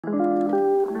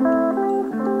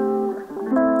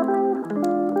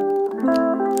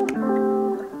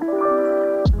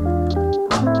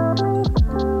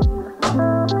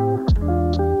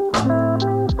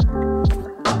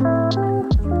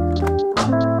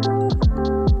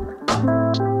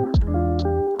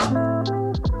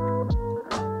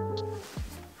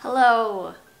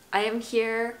am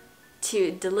here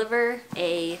to deliver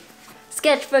a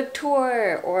sketchbook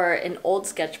tour, or an old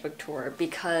sketchbook tour,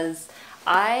 because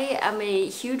I am a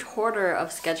huge hoarder of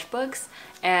sketchbooks,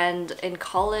 and in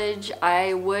college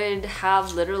I would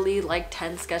have literally like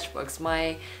 10 sketchbooks.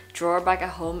 My drawer back at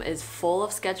home is full of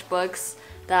sketchbooks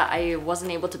that I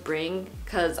wasn't able to bring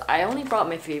because I only brought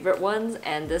my favorite ones,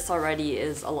 and this already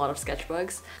is a lot of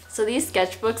sketchbooks. So these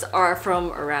sketchbooks are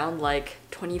from around like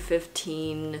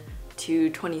 2015 to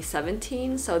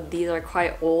 2017, so these are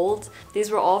quite old. These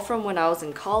were all from when I was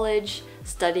in college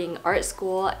studying art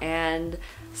school, and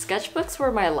sketchbooks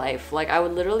were my life. Like, I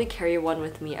would literally carry one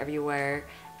with me everywhere,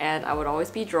 and I would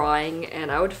always be drawing, and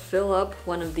I would fill up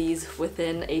one of these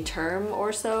within a term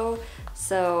or so.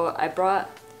 So I brought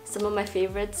some of my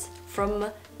favorites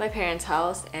from my parents'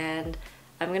 house, and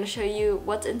I'm gonna show you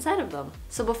what's inside of them.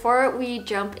 So before we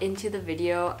jump into the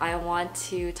video, I want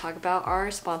to talk about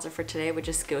our sponsor for today, which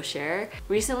is Skillshare.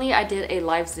 Recently I did a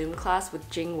live Zoom class with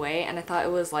Jing Wei, and I thought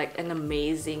it was like an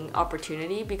amazing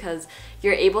opportunity because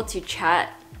you're able to chat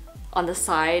on the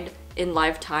side in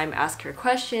live time, ask her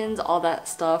questions, all that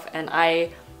stuff. And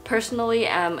I personally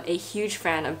am a huge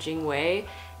fan of Jing Wei,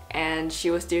 and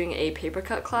she was doing a paper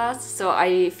cut class, so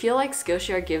I feel like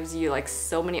Skillshare gives you like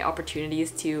so many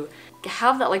opportunities to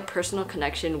have that like personal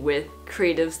connection with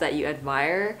creatives that you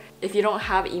admire. If you don't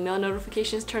have email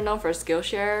notifications turned on for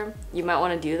Skillshare, you might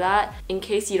want to do that. In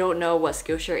case you don't know what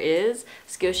Skillshare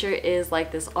is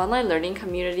like this online learning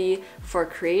community for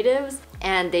creatives,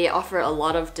 and they offer a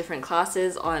lot of different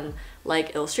classes on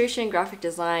like illustration, graphic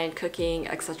design, cooking,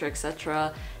 etc,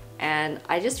 etc. And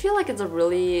I just feel like it's a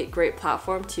really great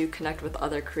platform to connect with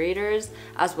other creators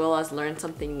as well as learn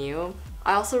something new.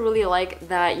 I also really like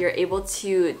that you're able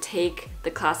to take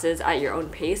the classes at your own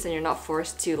pace and you're not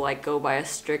forced to like go by a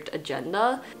strict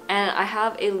agenda. And I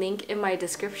have a link in my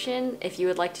description if you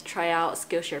would like to try out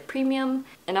Skillshare Premium.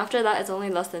 And after that, it's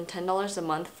only less than $10 a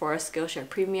month for a Skillshare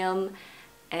Premium,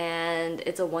 and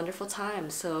it's a wonderful time.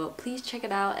 So please check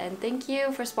it out, and thank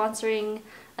you for sponsoring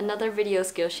another video,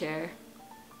 Skillshare.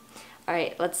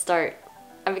 Alright, let's start.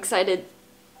 I'm excited.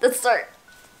 Let's start!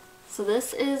 So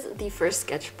this is the first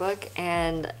sketchbook,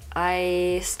 and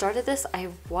I started this, I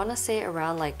want to say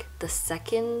around like the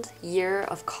second year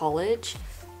of college.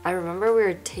 I remember we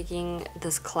were taking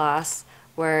this class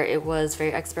where it was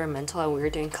very experimental and we were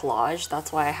doing collage.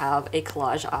 That's why I have a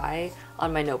collage eye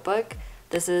on my notebook.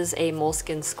 This is a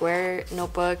Moleskine square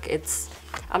notebook.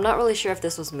 I'm not really sure if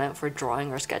this was meant for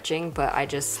drawing or sketching, but I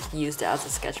just used it as a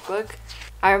sketchbook.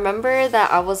 I remember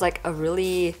that I was like a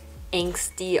really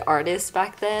angsty artist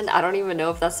back then. I don't even know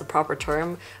if that's the proper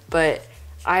term, but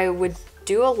I would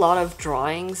do a lot of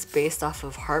drawings based off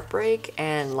of heartbreak,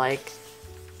 and like,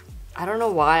 I don't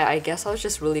know why, I guess I was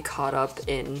just really caught up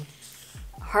in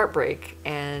heartbreak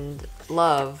and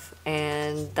love,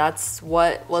 and that's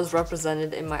what was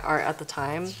represented in my art at the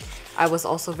time. I was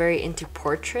also very into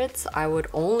portraits. I would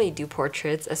only do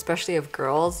portraits, especially of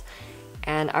girls.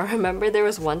 And I remember there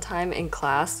was one time in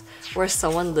class where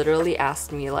someone literally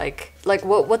asked me like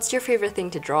what's your favorite thing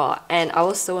to draw? And I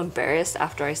was so embarrassed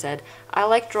after I said, I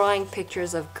like drawing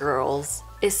pictures of girls.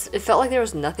 It felt like there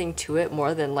was nothing to it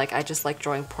more than like I just like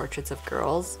drawing portraits of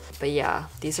girls. But yeah,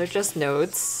 these are just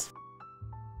notes.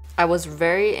 I was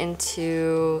very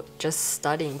into just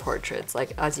studying portraits,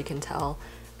 like as you can tell.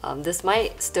 This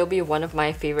might still be one of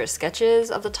my favorite sketches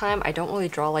of the time. I don't really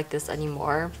draw like this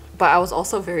anymore, but I was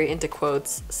also very into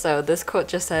quotes. So this quote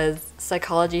just says,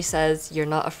 "Psychology says you're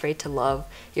not afraid to love,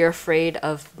 you're afraid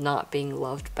of not being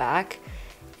loved back."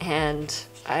 And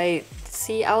I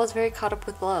was very caught up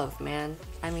with love, man.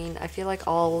 I mean, I feel like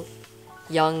all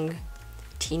young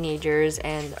teenagers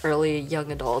and early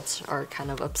young adults are kind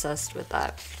of obsessed with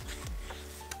that.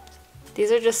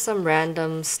 These are just some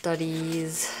random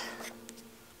studies.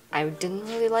 I didn't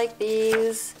really like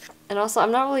these. And also,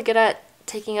 I'm not really good at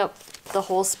taking up the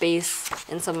whole space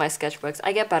in some of my sketchbooks.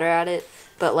 I get better at it,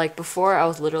 but like before I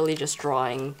was literally just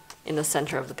drawing in the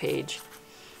center of the page.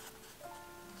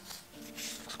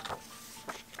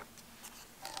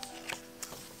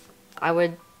 I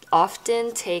would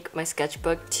often take my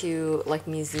sketchbook to like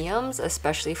museums,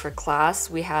 especially for class.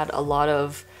 We had a lot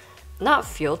of, not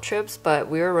field trips, but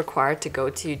we were required to go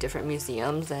to different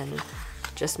museums and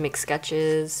just make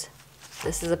sketches.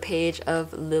 This is a page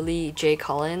of Lily J.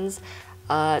 Collins.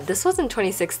 This was in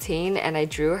 2016, and I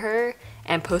drew her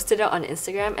and posted it on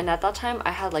Instagram, and at that time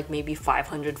I had like maybe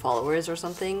 500 followers or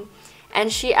something,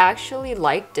 and she actually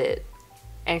liked it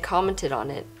and commented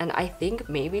on it, and I think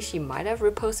maybe she might have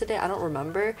reposted it, I don't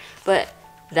remember, but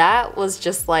that was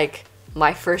just like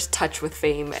my first touch with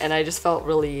fame, and I just felt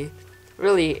really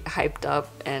hyped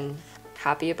up and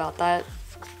happy about that.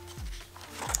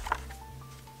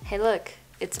 Hey look,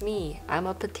 it's me. I'm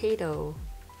a potato.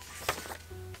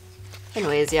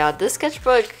 Anyways, yeah, this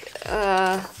sketchbook,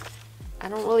 I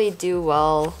don't really do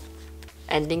well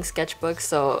ending sketchbooks,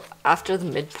 so after the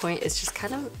midpoint, it's just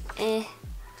kind of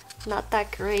not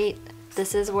that great.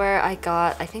 This is where I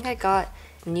think I got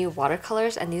new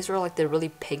watercolors, and these were like the really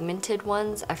pigmented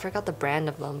ones. I forgot the brand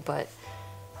of them, but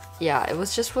yeah, it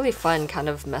was just really fun kind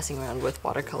of messing around with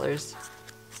watercolors.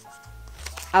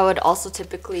 I would also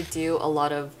typically do a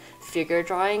lot of figure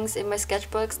drawings in my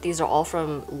sketchbooks. These are all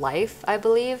from life, I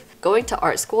believe. Going to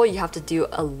art school, you have to do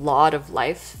a lot of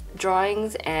life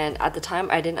drawings, and at the time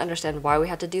I didn't understand why we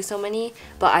had to do so many,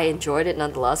 but I enjoyed it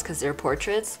nonetheless because they're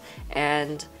portraits,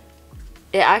 and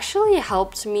it actually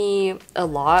helped me a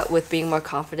lot with being more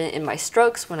confident in my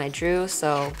strokes when I drew,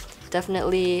 so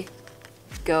definitely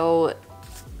go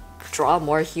draw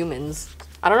more humans.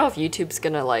 I don't know if YouTube's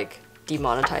gonna like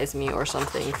demonetize me or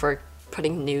something for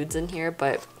putting nudes in here,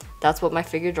 but that's what my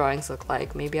figure drawings look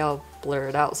like. Maybe I'll blur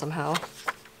it out somehow.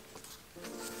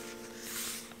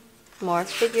 More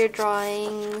figure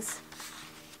drawings.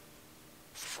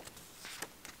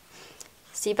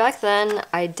 See, back then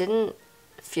I didn't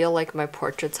feel like my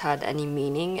portraits had any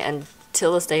meaning, and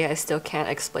till this day I still can't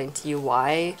explain to you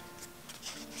why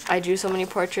I drew so many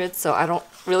portraits, so I don't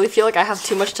really feel like I have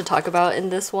too much to talk about in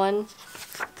this one.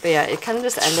 But yeah, it kind of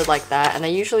just ended like that, and I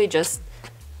usually just,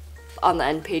 on the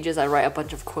end pages, I write a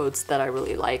bunch of quotes that I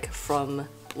really like from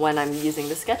when I'm using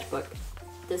the sketchbook.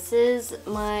 This is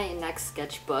my next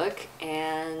sketchbook,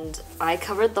 and I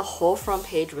covered the whole front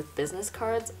page with business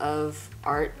cards of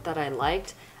art that I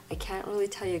liked. I can't really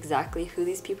tell you exactly who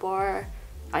these people are.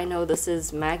 I know this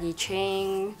is Maggie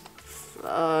Chiang.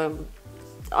 I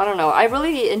don't know. I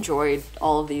really enjoyed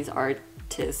all of these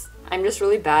artists. I'm just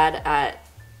really bad at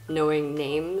knowing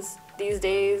names these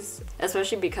days,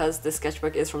 especially because this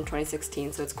sketchbook is from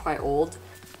 2016, so it's quite old.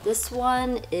 This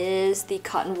one is the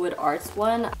Cottonwood Arts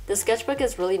one. The sketchbook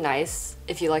is really nice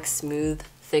if you like smooth,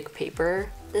 thick paper.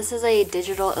 This is a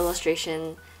digital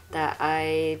illustration that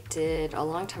I did a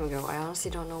long time ago. I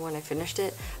honestly don't know when I finished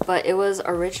it, but it was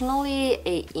originally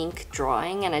a ink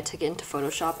drawing, and I took it into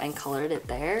Photoshop and colored it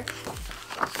there.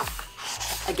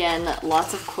 Again,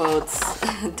 lots of quotes.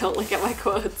 Don't look at my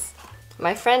quotes.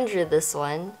 My friend drew this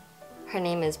one. Her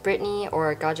name is Brittanie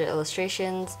or Gaja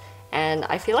Illustrations, and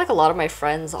I feel like a lot of my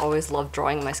friends always loved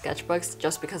drawing my sketchbooks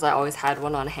just because I always had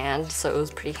one on hand, so it was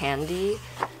pretty handy.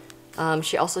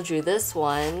 She also drew this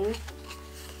one.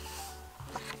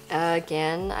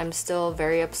 Again, I'm still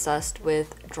very obsessed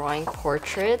with drawing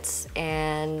portraits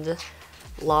and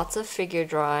lots of figure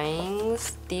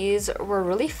drawings. These were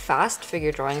really fast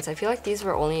figure drawings. I feel like these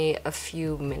were only a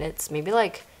few minutes, maybe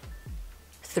like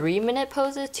 3-minute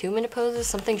poses, 2-minute poses,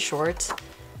 something short.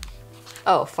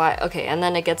 Oh, okay, and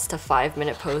then it gets to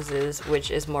 5-minute poses,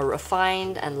 which is more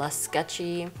refined and less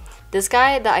sketchy. This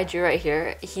guy that I drew right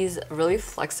here, he's really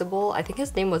flexible. I think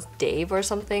his name was Dave or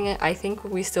something. I think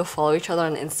we still follow each other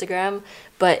on Instagram,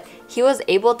 but he was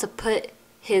able to put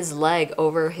his leg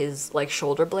over his like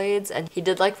shoulder blades, and he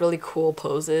did like really cool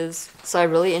poses, so I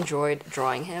really enjoyed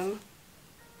drawing him.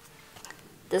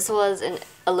 This was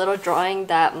a little drawing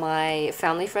that my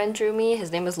family friend drew me.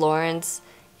 His name is Lawrence,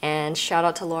 and shout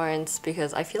out to Lawrence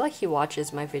because I feel like he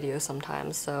watches my videos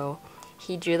sometimes, so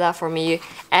he drew that for me.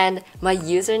 And my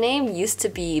username used to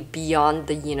be Beyond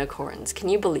the Unicorns. Can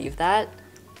you believe that?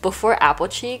 Before Apple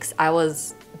Cheeks, I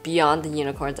was Beyond the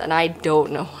Unicorns, and I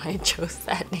don't know why I chose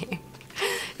that name.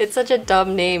 It's such a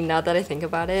dumb name now that I think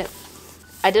about it.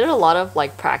 I did a lot of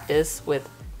like practice with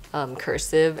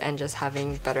cursive and just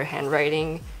having better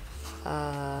handwriting.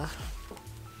 And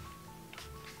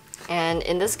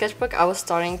in this sketchbook, I was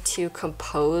starting to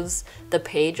compose the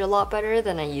page a lot better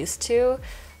than I used to.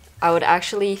 I would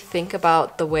actually think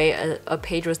about the way a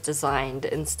page was designed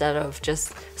instead of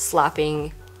just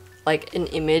slapping like an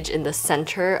image in the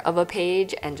center of a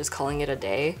page and just calling it a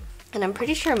day. And I'm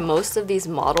pretty sure most of these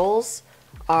models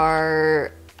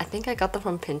are, I think I got them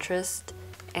from Pinterest,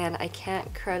 and I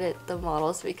can't credit the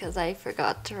models because I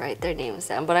forgot to write their names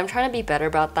down, but I'm trying to be better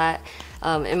about that.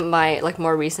 In my like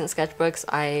more recent sketchbooks,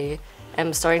 I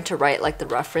am starting to write like the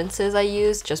references I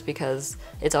use, just because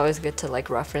it's always good to like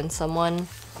reference someone.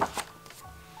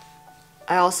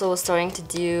 I also was starting to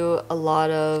do a lot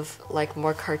of like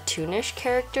more cartoonish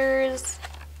characters,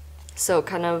 so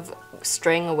kind of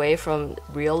straying away from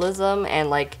realism and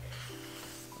like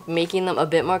making them a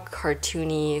bit more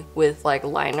cartoony with like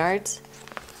line art.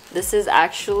 This is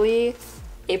actually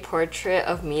a portrait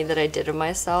of me that I did of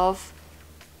myself.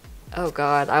 Oh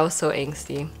god, I was so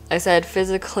angsty. I said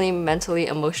physically, mentally,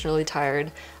 emotionally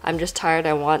tired. I'm just tired.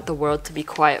 I want the world to be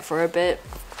quiet for a bit.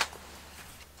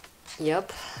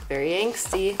 Yep, very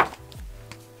angsty.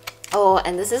 Oh,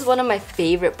 and this is one of my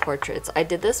favorite portraits. I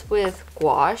did this with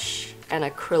gouache and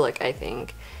acrylic, I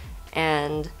think.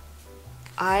 And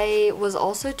I was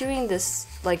also doing this,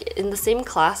 like in the same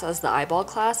class as the eyeball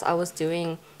class, I was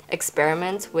doing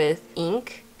experiments with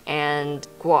ink and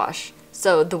gouache.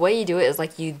 So the way you do it is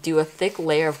like you do a thick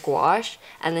layer of gouache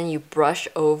and then you brush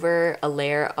over a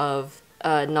layer of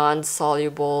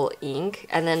non-soluble ink,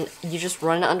 and then you just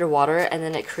run it underwater, and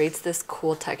then it creates this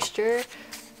cool texture.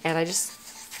 And I just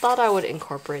thought I would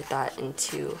incorporate that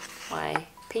into my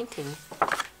painting.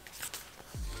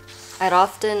 I'd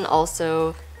often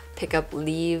also pick up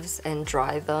leaves and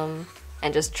dry them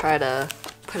and just try to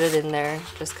put it in there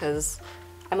just because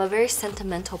I'm a very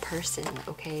sentimental person,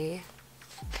 okay?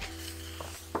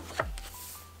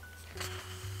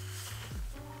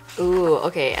 Ooh,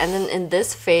 okay, and then in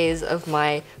this phase of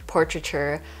my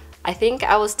portraiture, I think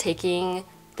I was taking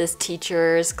this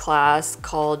teacher's class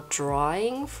called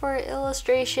Drawing for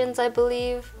Illustrations, I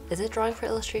believe. Is it Drawing for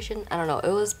Illustration? I don't know.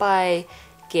 It was by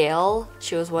Gail.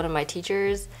 She was one of my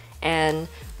teachers, and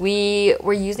we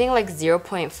were using like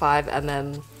 0.5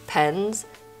 mm pens.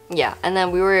 Yeah, and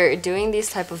then we were doing these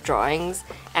type of drawings,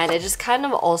 and it just kind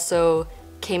of also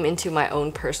came into my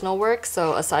own personal work.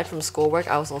 So aside from schoolwork,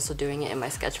 I was also doing it in my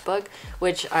sketchbook,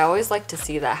 which I always like to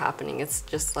see that happening. It's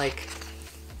just like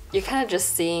you're kind of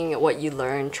just seeing what you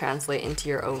learn translate into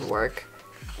your own work.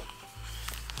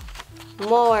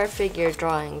 More figure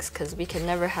drawings, because we can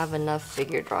never have enough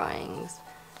figure drawings.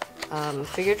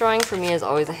 Figure drawing for me is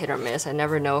always a hit or miss. I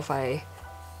never know if I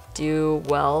do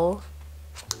well.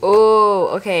 Oh,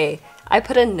 okay. I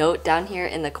put a note down here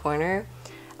in the corner.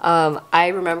 I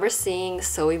remember seeing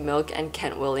Zoe Milk and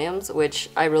Kent Williams, which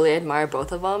I really admire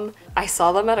both of them. I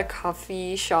saw them at a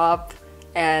coffee shop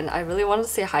and I really wanted to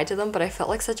say hi to them, but I felt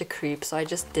like such a creep, so I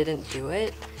just didn't do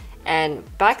it. And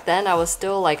back then I was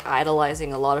still like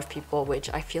idolizing a lot of people, which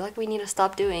I feel like we need to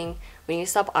stop doing. We need to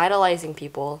stop idolizing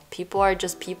people. People are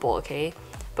just people, okay?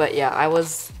 But yeah, I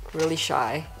was really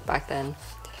shy back then.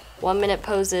 1 minute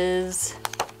poses.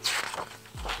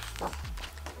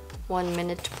 1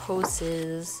 minute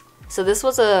poses. So this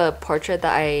was a portrait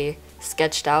that I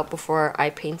sketched out before I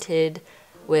painted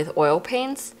with oil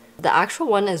paints. The actual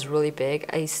one is really big.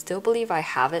 I still believe I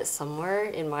have it somewhere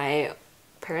in my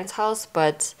parents' house,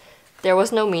 but there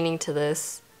was no meaning to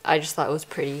this. I just thought it was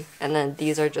pretty. And then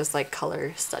these are just like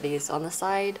color studies on the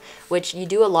side, which you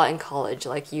do a lot in college.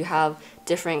 Like you have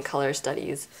different color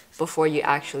studies before you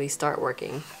actually start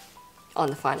working on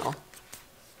the final.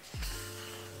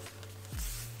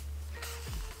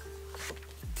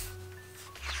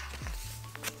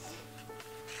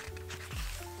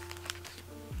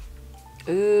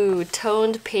 Ooh,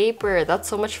 toned paper. That's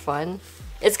so much fun.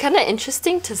 It's kind of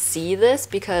interesting to see this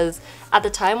because at the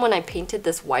time when I painted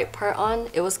this white part on,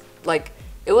 it was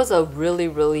a really,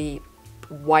 really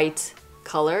white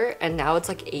color, and now it's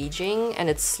like aging and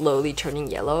it's slowly turning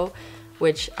yellow,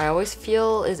 which I always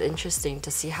feel is interesting to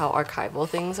see how archival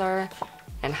things are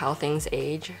and how things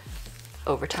age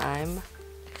over time.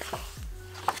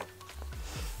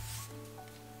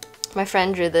 My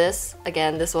friend drew this.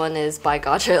 Again, this one is by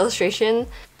Gaja Illustration.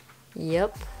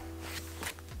 Yep.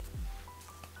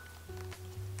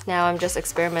 Now I'm just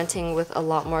experimenting with a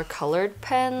lot more colored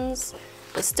pens,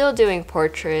 but still doing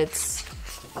portraits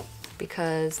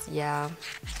because, yeah.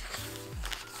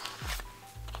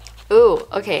 Ooh,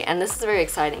 okay, and this is very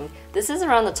exciting. This is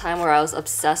around the time where I was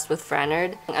obsessed with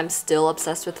Frannerd. I'm still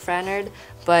obsessed with Frannerd,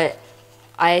 but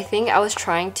I think I was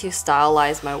trying to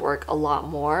stylize my work a lot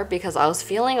more because I was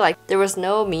feeling like there was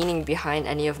no meaning behind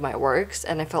any of my works,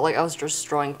 and I felt like I was just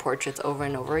drawing portraits over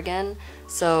and over again.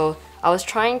 So I was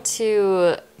trying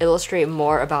to illustrate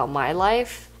more about my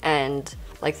life and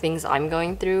like things I'm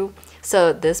going through.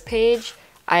 So this page,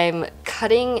 I'm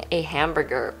cutting a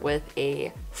hamburger with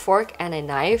a fork and a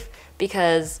knife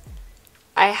because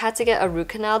I had to get a root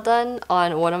canal done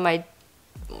on one of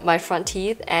my front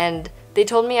teeth, and they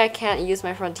told me I can't use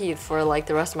my front teeth for like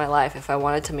the rest of my life if I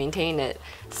wanted to maintain it.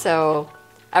 So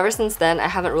ever since then, I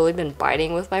haven't really been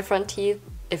biting with my front teeth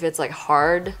if it's like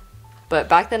hard. But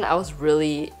back then I was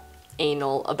really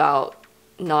anal about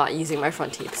not using my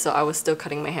front teeth, so I was still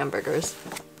cutting my hamburgers.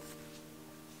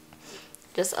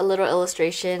 Just a little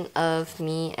illustration of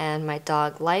me and my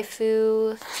dog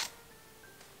Laifu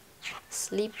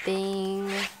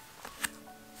sleeping.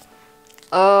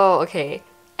 Oh, okay.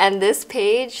 And this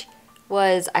page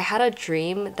was, I had a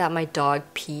dream that my dog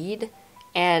peed,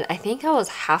 and I think I was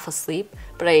half asleep,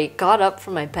 but I got up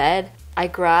from my bed, I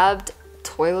grabbed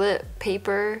toilet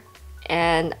paper,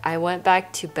 and I went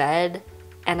back to bed,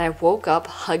 and I woke up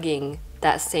hugging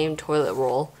that same toilet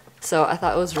roll. So I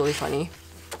thought it was really funny.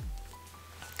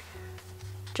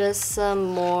 Just some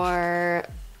more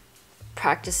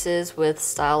practices with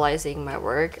stylizing my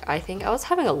work. I think I was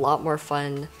having a lot more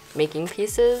fun making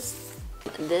pieces.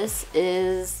 This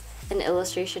is an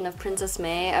illustration of Princess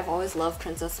Mei. I've always loved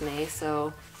Princess Mei,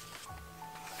 so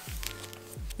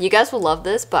you guys will love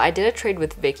this, but I did a trade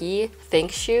with Vicki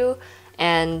Xu,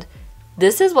 and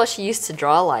this is what she used to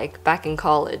draw like back in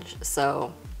college.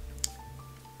 So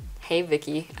hey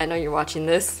Vicki, I know you're watching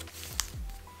this.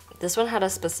 This one had a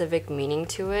specific meaning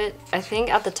to it. I think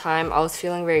at the time I was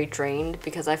feeling very drained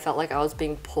because I felt like I was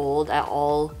being pulled at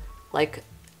all like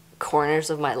corners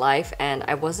of my life, and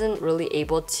I wasn't really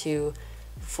able to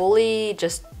fully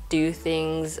just do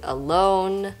things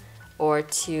alone or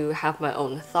to have my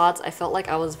own thoughts. I felt like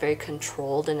I was very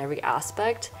controlled in every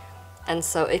aspect, and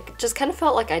so it just kind of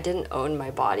felt like I didn't own my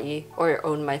body or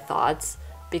own my thoughts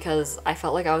because I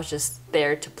felt like I was just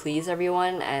there to please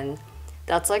everyone, and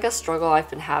that's like a struggle I've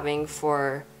been having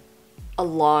for a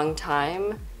long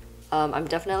time. I'm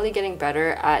definitely getting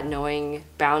better at knowing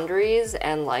boundaries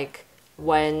and like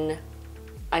when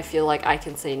I feel like I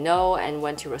can say no and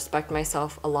when to respect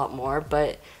myself a lot more,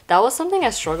 but that was something I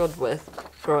struggled with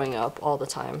growing up all the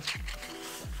time.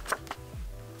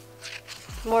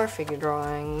 More figure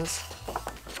drawings.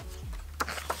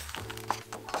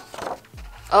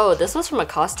 Oh, this was from a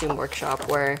costume workshop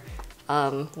where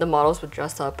the models would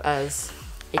dress up as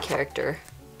a character.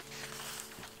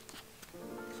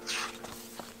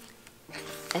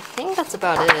 I think that's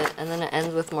about it, and then it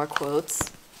ends with more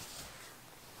quotes.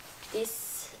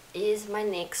 This is my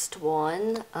next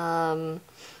one.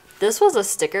 This was a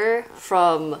sticker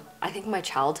from, I think, my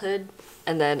childhood,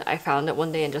 and then I found it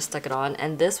one day and just stuck it on.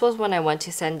 And this was when I went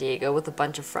to San Diego with a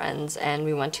bunch of friends, and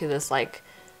we went to this like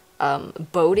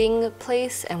boating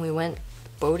place, and we went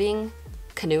boating,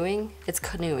 canoeing. It's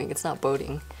canoeing, it's not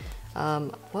boating.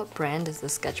 What brand is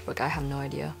this sketchbook? I have no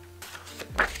idea.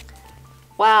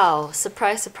 Wow,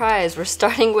 surprise, surprise, we're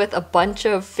starting with a bunch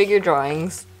of figure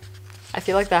drawings. I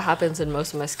feel like that happens in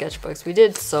most of my sketchbooks. We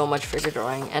did so much figure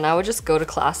drawing, and I would just go to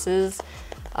classes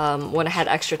when I had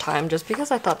extra time just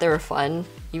because I thought they were fun,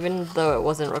 even though it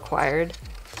wasn't required.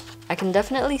 I can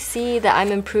definitely see that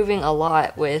I'm improving a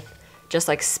lot with just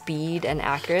like speed and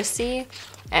accuracy,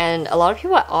 and a lot of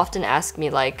people often ask me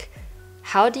like,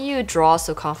 how do you draw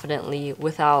so confidently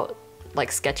without like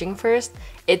sketching first?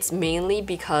 It's mainly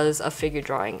because of figure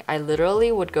drawing. I literally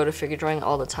would go to figure drawing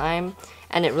all the time,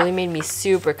 and it really made me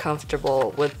super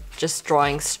comfortable with just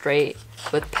drawing straight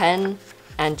with pen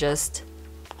and just,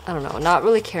 I don't know, not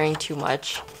really caring too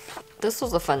much. This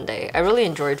was a fun day. I really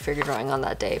enjoyed figure drawing on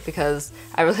that day because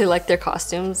I really liked their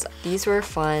costumes. These were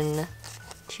fun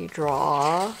to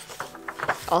draw.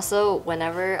 Also,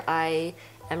 whenever I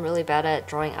am really bad at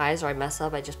drawing eyes or I mess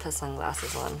up, I just put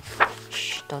sunglasses on.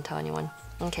 Shh, don't tell anyone.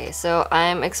 Okay, so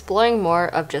I'm exploring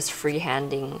more of just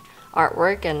freehanding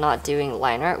artwork and not doing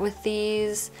line art with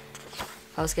these.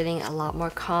 I was getting a lot more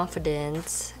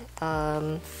confident.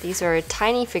 These are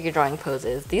tiny figure drawing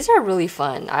poses. These are really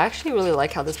fun. I actually really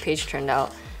like how this page turned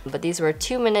out. But these were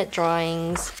 2-minute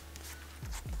drawings.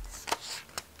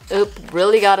 Oop,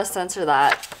 really gotta censor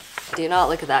that. Do not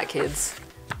look at that, kids.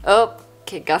 Oh,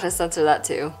 okay, gotta censor that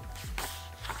too.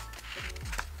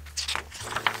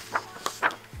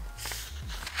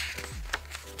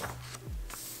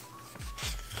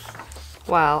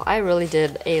 Wow, I really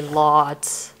did a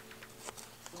lot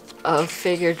of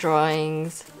figure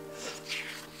drawings.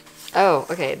 Oh,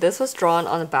 okay, this was drawn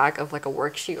on the back of like a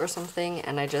worksheet or something,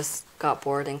 and I just got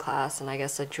bored in class and I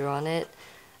guess I drew on it.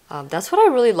 That's what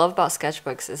I really love about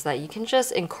sketchbooks, is that you can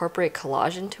just incorporate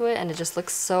collage into it and it just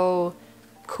looks so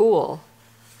cool.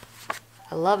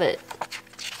 I love it.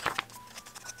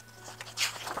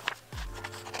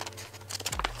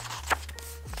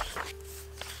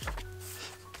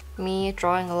 Me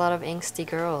drawing a lot of angsty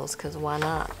girls, because why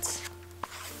not?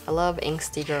 I love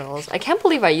angsty girls. I can't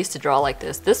believe I used to draw like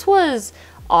this. This was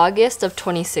August of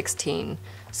 2016.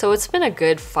 So it's been a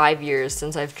good 5 years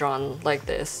since I've drawn like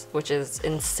this, which is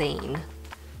insane.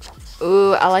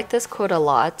 Ooh, I like this quote a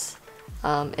lot.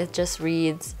 It just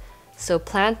reads, "So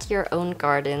plant your own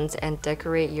gardens and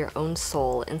decorate your own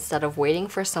soul instead of waiting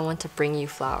for someone to bring you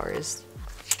flowers."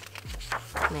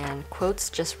 Man, quotes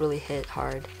just really hit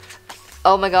hard.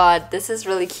 Oh my god, this is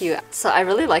really cute. So I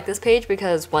really like this page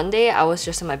because one day I was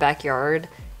just in my backyard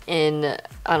in,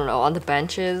 I don't know, on the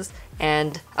benches,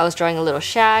 and I was drawing a little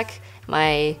shack.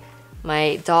 My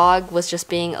dog was just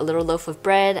being a little loaf of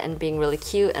bread and being really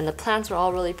cute, and the plants were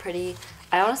all really pretty.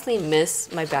 I honestly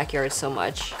miss my backyard so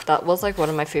much. That was like one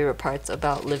of my favorite parts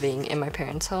about living in my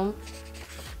parents' home.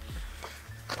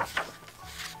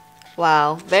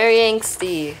 Wow, very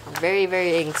angsty. Very,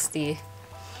 very angsty.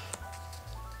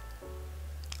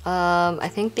 I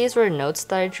think these were notes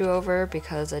that I drew over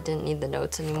because I didn't need the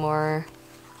notes anymore.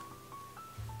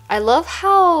 I love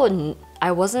how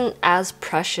I wasn't as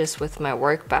precious with my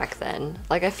work back then.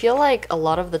 Like, I feel like a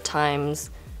lot of the times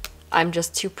I'm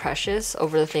just too precious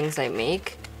over the things I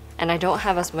make, and I don't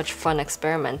have as much fun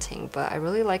experimenting, but I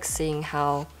really like seeing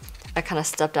how I kind of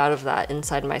stepped out of that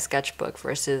inside my sketchbook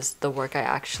versus the work I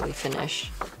actually finish.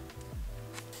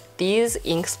 These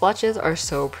ink splotches are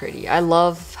so pretty. I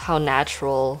love how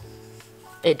natural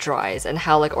it dries and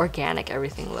how like organic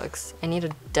everything looks. I need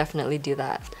to definitely do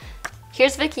that.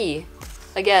 Here's Vicki!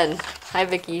 Again, hi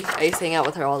Vicki. I used to hang out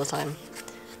with her all the time.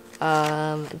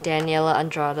 Daniela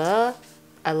Andrada.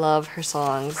 I love her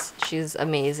songs. She's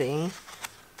amazing.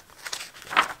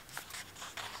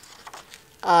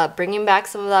 Bringing back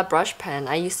some of that brush pen.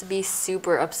 I used to be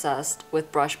super obsessed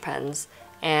with brush pens,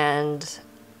 and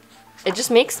it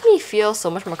just makes me feel so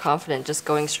much more confident just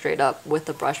going straight up with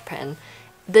the brush pen.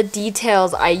 The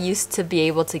details I used to be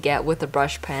able to get with the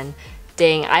brush pen,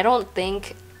 dang, I don't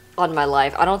think on my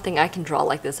life, I don't think I can draw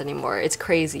like this anymore. It's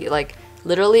crazy. Like,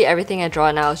 literally everything I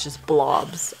draw now is just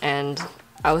blobs, and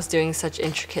I was doing such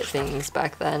intricate things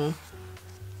back then.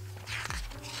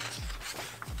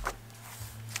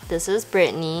 This is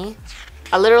Brittanie.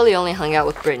 I literally only hung out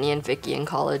with Brittanie and Vicki in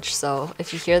college, so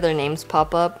if you hear their names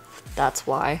pop up, that's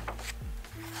why.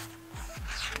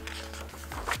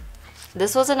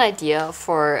 This was an idea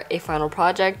for a final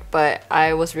project, but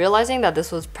I was realizing that this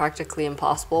was practically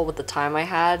impossible with the time I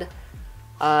had.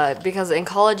 Because in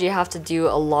college you have to do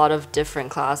a lot of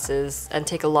different classes and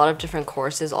take a lot of different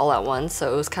courses all at once,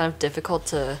 so it was kind of difficult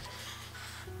to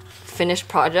finish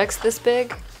projects this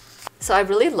big. So I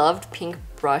really loved pink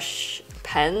brush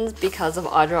pens because of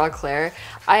Audra Auclair.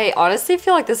 I honestly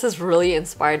feel like this is really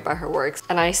inspired by her works,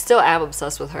 and I still am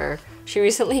obsessed with her. She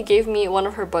recently gave me one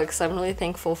of her books, so I'm really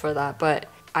thankful for that, but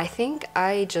I think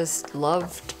I just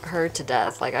loved her to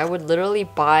death. Like, I would literally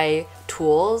buy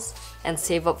tools and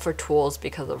save up for tools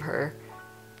because of her.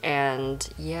 And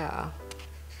yeah,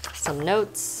 some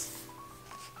notes.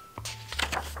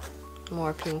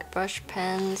 More pink brush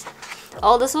pens.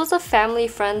 Oh, this was a family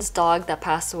friend's dog that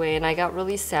passed away, and I got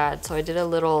really sad, so I did a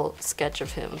little sketch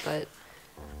of him, but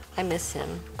I miss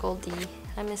him. Goldie.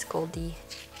 I miss Goldie.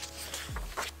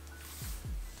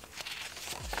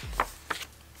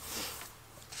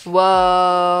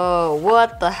 Whoa,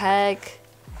 what the heck?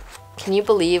 Can you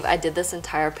believe I did this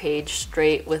entire page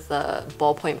straight with a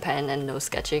ballpoint pen and no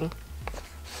sketching?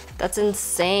 That's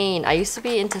insane. I used to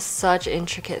be into such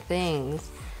intricate things.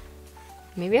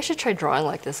 Maybe I should try drawing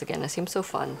like this again. It seems so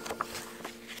fun.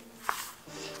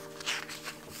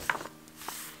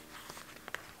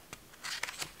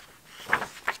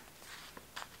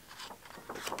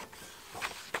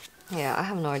 Yeah, I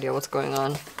have no idea what's going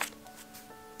on.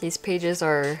 These pages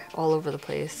are all over the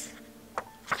place.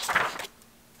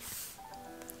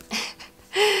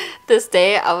 This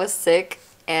day I was sick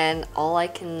and all I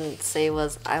can say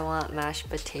was, I want mashed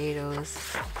potatoes.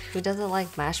 Who doesn't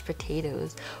like mashed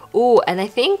potatoes? Ooh, and I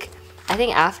think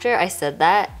after I said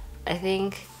that, I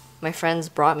think my friends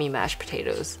brought me mashed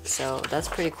potatoes. So that's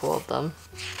pretty cool of them.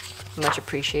 Much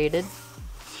appreciated.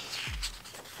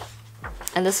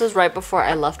 And this was right before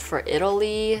I left for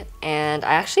Italy, and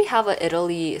I actually have an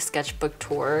Italy sketchbook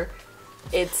tour.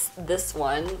 It's this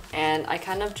one, and I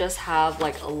kind of just have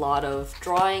like a lot of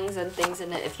drawings and things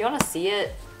in it. If you want to see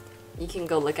it, you can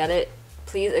go look at it.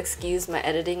 Please excuse my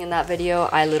editing in that video.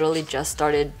 I literally just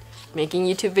started making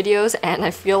YouTube videos, and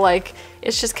I feel like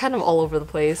it's just kind of all over the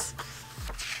place.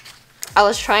 I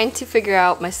was trying to figure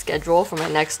out my schedule for my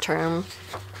next term,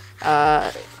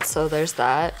 so there's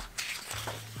that.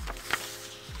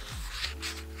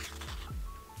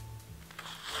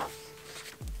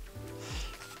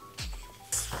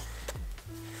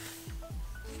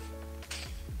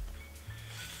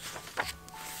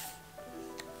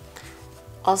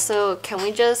 Also, can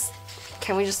we just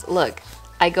look,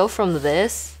 I go from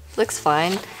this, looks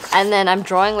fine, and then I'm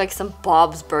drawing like some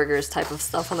Bob's Burgers type of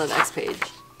stuff on the next page.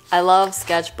 I love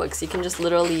sketchbooks. You can just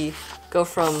literally go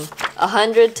from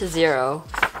 100 to 0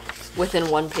 within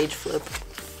one page flip.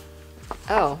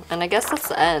 Oh, and I guess that's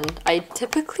the end. I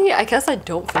guess I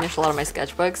don't finish a lot of my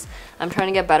sketchbooks. I'm trying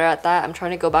to get better at that. I'm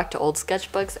trying to go back to old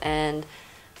sketchbooks and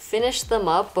finish them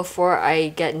up before I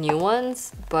get new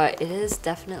ones, but it is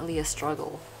definitely a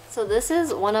struggle. So this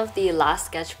is one of the last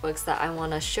sketchbooks that I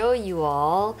want to show you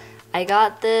all. I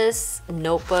got this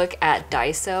notebook at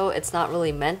Daiso. It's not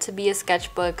really meant to be a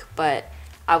sketchbook, but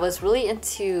I was really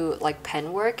into like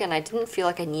pen work, and I didn't feel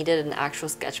like I needed an actual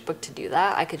sketchbook to do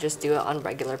that. I could just do it on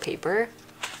regular paper.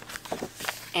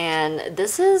 And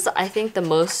this is, I think, the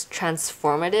most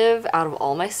transformative out of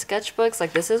all my sketchbooks.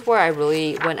 Like, this is where I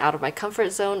really went out of my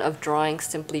comfort zone of drawing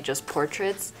simply just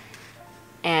portraits.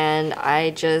 And I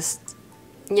just,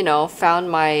 you know,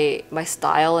 found my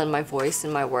style and my voice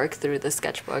in my work through the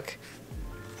sketchbook.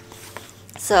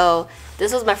 So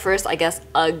this was my first, I guess,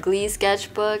 ugly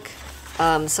sketchbook.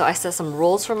 So I set some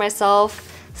rules for myself.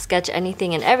 Sketch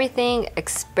anything and everything.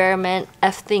 Experiment.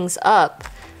 F things up.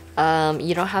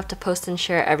 You don't have to post and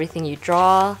share everything you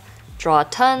draw. Draw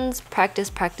tons. Practice,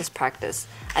 practice, practice.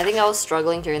 I think I was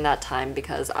struggling during that time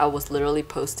because I was literally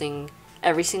posting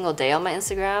every single day on my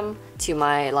Instagram to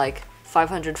my like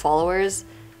 500 followers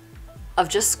of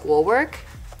just schoolwork.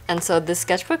 And so this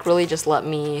sketchbook really just let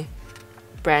me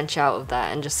branch out of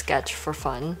that and just sketch for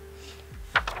fun.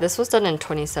 This was done in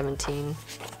 2017.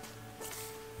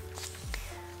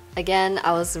 Again,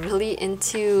 I was really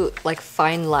into like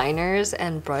fine liners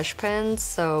and brush pens,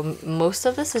 so most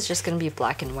of this is just gonna be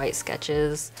black and white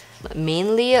sketches,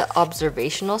 mainly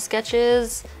observational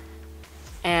sketches,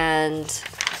 and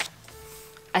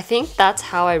I think that's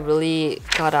how I really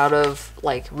got out of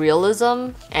like realism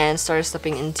and started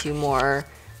stepping into more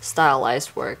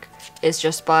stylized work. It's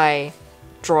just by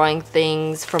drawing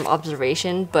things from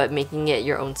observation but making it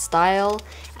your own style,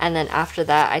 and then after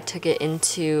that I took it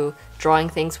into drawing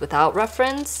things without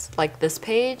reference, like this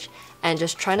page, and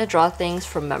just trying to draw things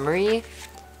from memory.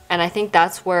 And I think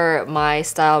that's where my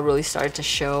style really started to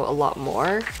show a lot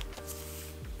more.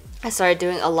 I started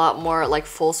doing a lot more like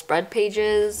full spread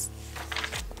pages.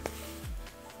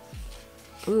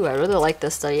 Ooh, I really like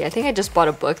this study. I think I just bought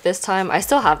a book this time. I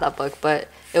still have that book, but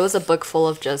it was a book full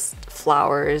of just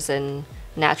flowers and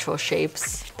natural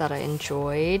shapes that I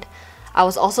enjoyed. I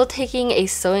was also taking a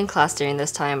sewing class during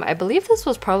this time. I believe this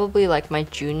was probably like my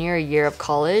junior year of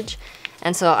college,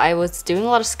 and so I was doing a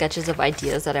lot of sketches of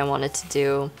ideas that I wanted to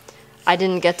do. I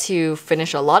didn't get to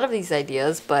finish a lot of these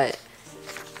ideas, but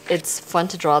it's fun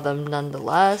to draw them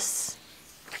nonetheless.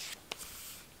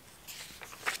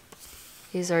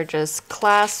 These are just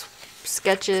class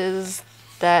sketches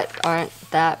that aren't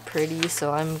that pretty,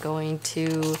 so I'm going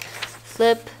to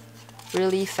flip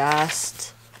really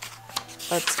fast.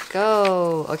 Let's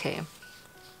go. Okay.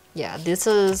 Yeah, this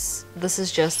is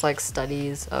just like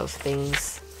studies of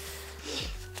things.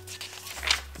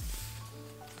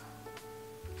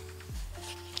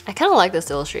 I kind of like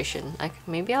this illustration.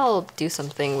 Maybe I'll do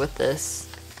something with this.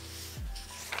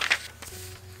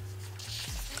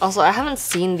 Also, I haven't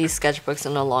seen these sketchbooks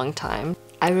in a long time.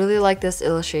 I really like this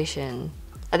illustration.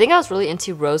 I think I was really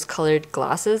into rose-colored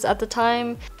glasses at the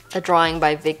time. A drawing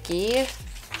by Vicki.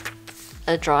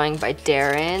 A drawing by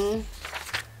Darren.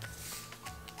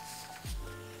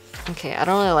 Okay, I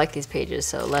don't really like these pages,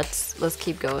 so let's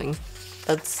keep going.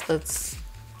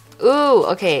 Ooh,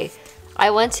 okay.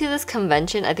 I went to this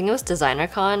convention, I think it was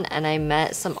DesignerCon, and I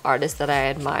met some artists that I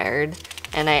admired,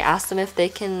 and I asked them if they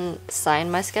can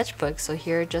sign my sketchbook. So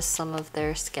here are just some of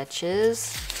their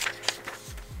sketches.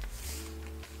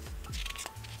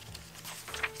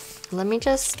 Let me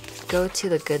just go to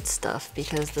the good stuff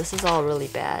because this is all really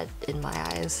bad in my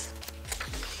eyes.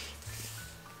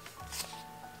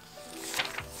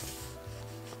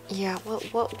 Yeah,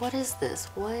 what is this?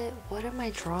 What am I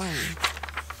drawing?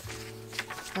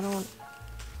 I don't...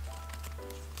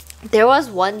 There was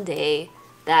one day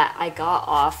that I got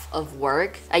off of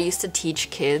work. I used to teach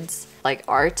kids like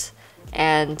art,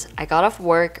 and I got off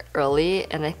work early,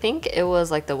 and I think it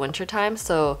was like the winter time,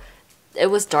 so it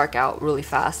was dark out really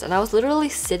fast, and I was literally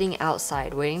sitting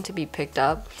outside waiting to be picked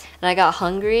up, and I got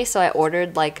hungry, so I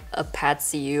ordered like a pad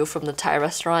see ew from the Thai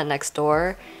restaurant next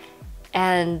door,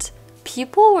 and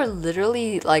people were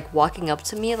literally like walking up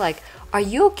to me like, "Are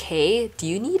you okay? Do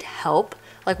you need help?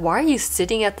 Like, why are you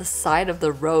sitting at the side of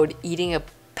the road eating a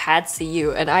pad see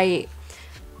ew?" And I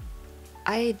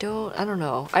don't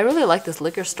know. I really like this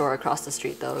liquor store across the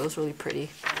street though. It was really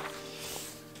pretty.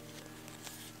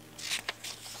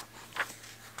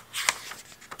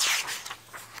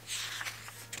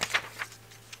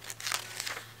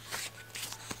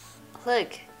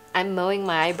 Look, I'm mowing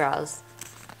my eyebrows.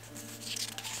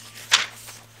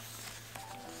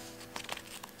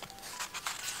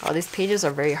 Oh, these pages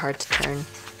are very hard to turn.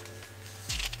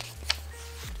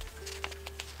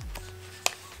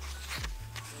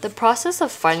 The process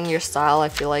of finding your style, I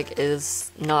feel like,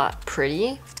 is not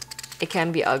pretty. It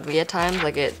can be ugly at times,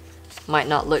 like it might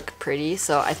not look pretty.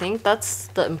 So I think that's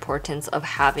the importance of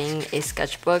having a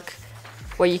sketchbook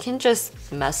where you can just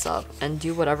mess up and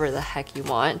do whatever the heck you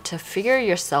want to figure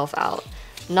yourself out.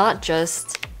 Not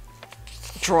just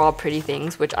draw pretty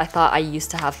things, which I thought I used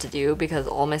to have to do because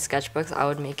all my sketchbooks I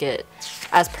would make it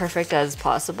as perfect as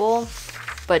possible.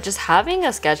 but just having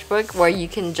a sketchbook where you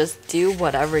can just do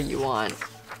whatever you want.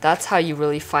 That's how you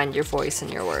really find your voice in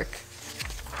your work.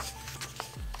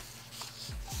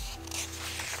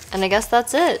 And I guess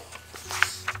that's it.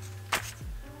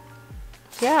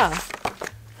 Yeah,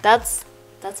 that's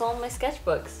all my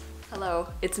sketchbooks. Hello,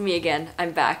 it's me again.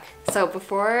 I'm back. So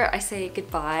before I say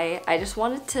goodbye, I just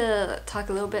wanted to talk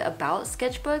a little bit about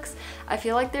sketchbooks. I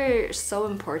feel like they're so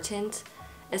important,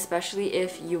 especially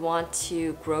if you want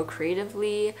to grow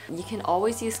creatively. You can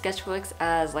always use sketchbooks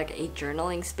as like a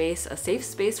journaling space, a safe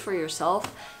space for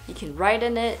yourself. You can write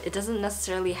in it. It doesn't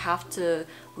necessarily have to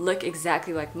look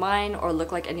exactly like mine or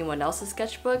look like anyone else's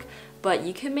sketchbook, but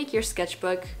you can make your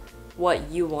sketchbook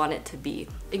what you want it to be.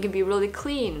 It can be really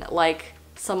clean, like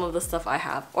some of the stuff I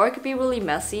have, or it could be really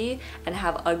messy and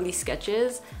have ugly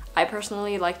sketches. I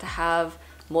personally like to have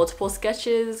multiple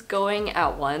sketches going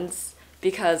at once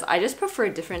because I just prefer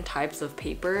different types of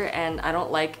paper, and I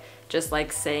don't like just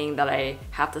like saying that I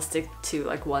have to stick to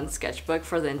like one sketchbook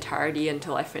for the entirety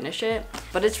until I finish it.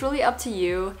 But it's really up to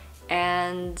you,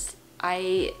 and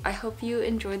I hope you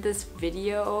enjoyed this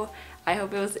video. I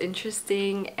hope it was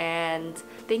interesting, and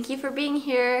thank you for being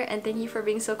here, and thank you for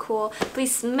being so cool.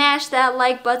 Please smash that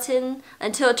like button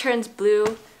until it turns blue.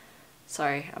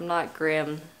 Sorry, I'm not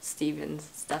Graham Steffens.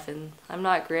 I'm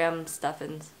not Graham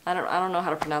Steffens. I don't know how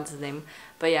to pronounce his name,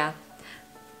 but yeah.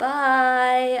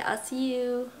 Bye. I'll see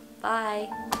you. Bye.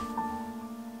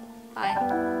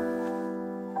 Bye.